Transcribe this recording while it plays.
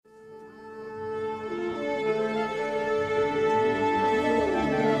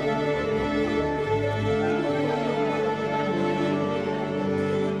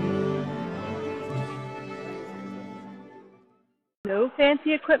No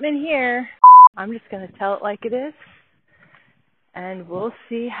fancy equipment here. I'm just going to tell it like it is, and we'll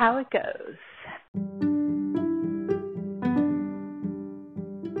see how it goes.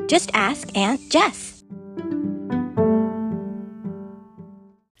 Just ask Aunt Jess.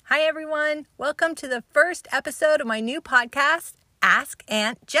 Hi, everyone. Welcome to the first episode of my new podcast, Ask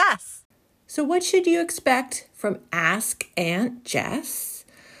Aunt Jess. So what should you expect from Ask Aunt Jess?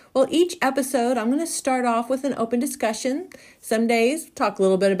 Well, each episode, I'm going to start off with an open discussion. Some days, talk a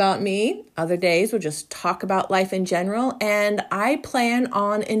little bit about me. Other days, we'll just talk about life in general. And I plan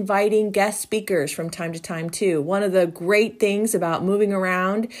on inviting guest speakers from time to time, too. One of the great things about moving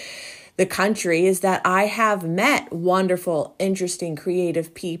around the country is that I have met wonderful, interesting,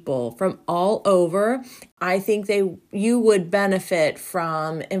 creative people from all over. I think you would benefit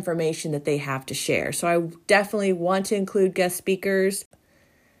from information that they have to share. So I definitely want to include guest speakers.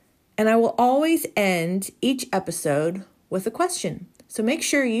 And I will always end each episode with a question. So make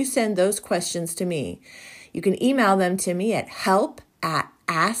sure you send those questions to me. You can email them to me at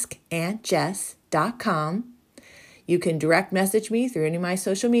help@askauntjess.com. You can direct message me through any of my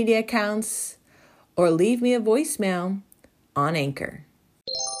social media accounts or leave me a voicemail on Anchor.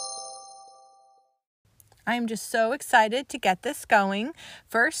 I'm just so excited to get this going.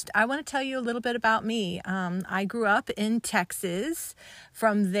 First, I want to tell you a little bit about me. I grew up in Texas.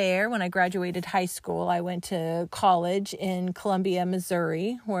 From there, when I graduated high school, I went to college in Columbia,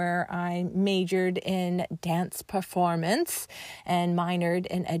 Missouri, where I majored in dance performance and minored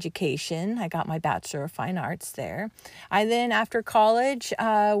in education. I got my Bachelor of Fine Arts there. I then, after college,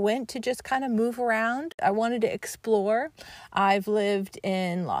 went to just kind of move around. I wanted to explore. I've lived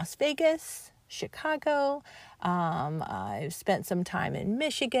in Las Vegas, Chicago. I've spent some time in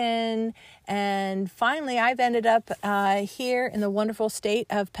Michigan, and finally I've ended up here in the wonderful state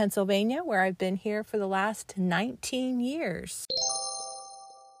of Pennsylvania, where I've been here for the last 19 years.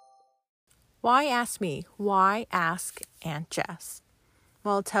 Why ask me? Why ask Aunt Jess?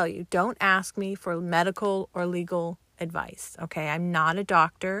 Well, I'll tell you, don't ask me for medical or legal advice, okay? I'm not a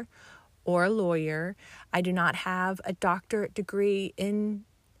doctor or a lawyer. I do not have a doctorate degree in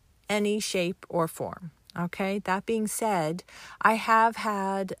any shape or form. Okay, that being said, I have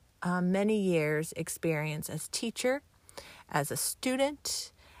had many years experience as teacher, as a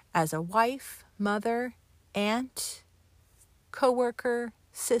student, as a wife, mother, aunt, coworker,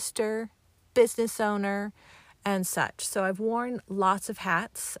 sister, business owner, and such. So I've worn lots of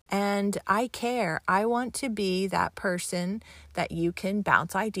hats, and I care. I want to be that person that you can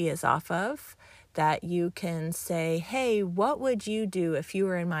bounce ideas off of, that you can say, hey, what would you do if you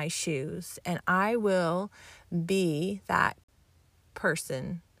were in my shoes? And I will be that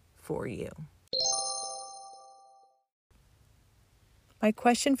person for you. My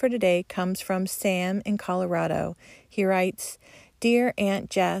question for today comes from Sam in Colorado. He writes, Dear Aunt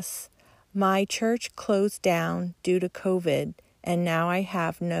Jess, my church closed down due to COVID, and now I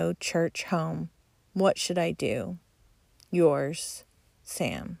have no church home. What should I do? Yours,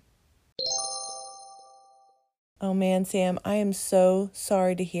 Sam. Oh man, Sam, I am so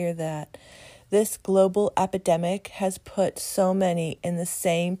sorry to hear that. This global epidemic has put so many in the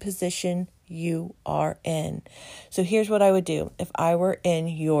same position you are in. So here's what I would do if I were in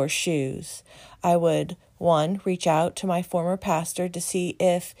your shoes. I would, one, reach out to my former pastor to see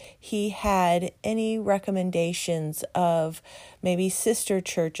if he had any recommendations of maybe sister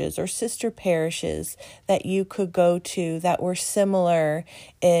churches or sister parishes that you could go to that were similar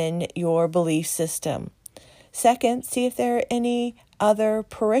in your belief system. Second, see if there are any other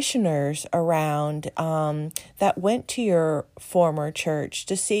parishioners around that went to your former church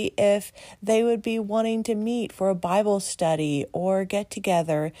to see if they would be wanting to meet for a Bible study or get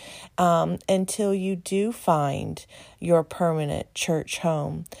together until you do find your permanent church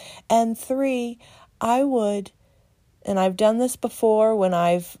home. And three, I would, and I've done this before when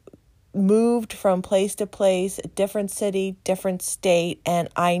I've moved from place to place, different city, different state, and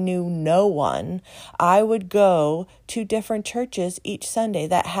I knew no one, I would go to different churches each Sunday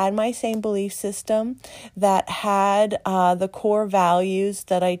that had my same belief system, that had the core values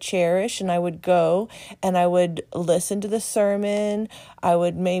that I cherish, and I would go and I would listen to the sermon. I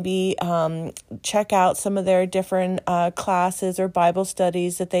would maybe check out some of their different classes or Bible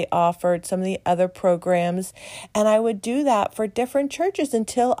studies that they offered, some of the other programs, and I would do that for different churches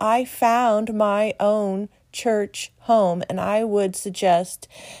until I found my own church home, and I would suggest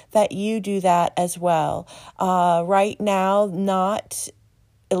that you do that as well. Right now, not,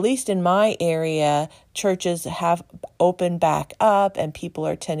 at least in my area, churches have opened back up and people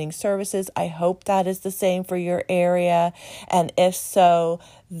are attending services. I hope that is the same for your area, and if so,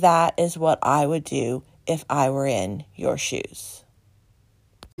 that is what I would do if I were in your shoes.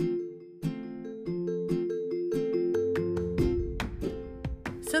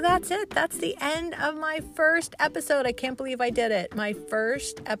 So that's it. That's the end of my first episode. I can't believe I did it. My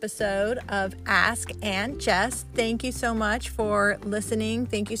first episode of Ask Aunt Jess. Thank you so much for listening.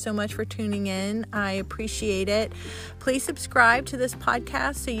 Thank you so much for tuning in. I appreciate it. Please subscribe to this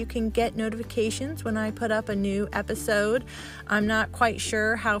podcast so you can get notifications when I put up a new episode. I'm not quite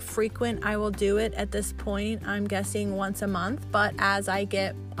sure how frequent I will do it at this point. I'm guessing once a month, but as I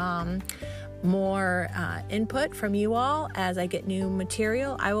get more input from you all, as I get new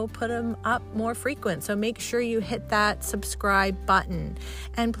material, I will put them up more frequent. So make sure you hit that subscribe button,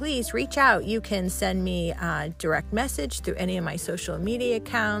 and please reach out. You can send me a direct message through any of my social media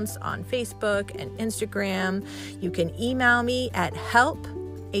accounts on Facebook and Instagram. You can email me at help,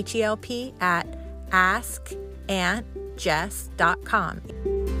 HELP, at askauntjess.com.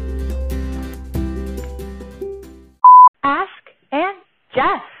 Ask Aunt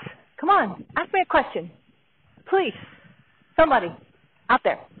Jess. Come on, ask me a question. Please, somebody out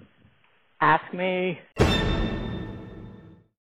there. Ask me.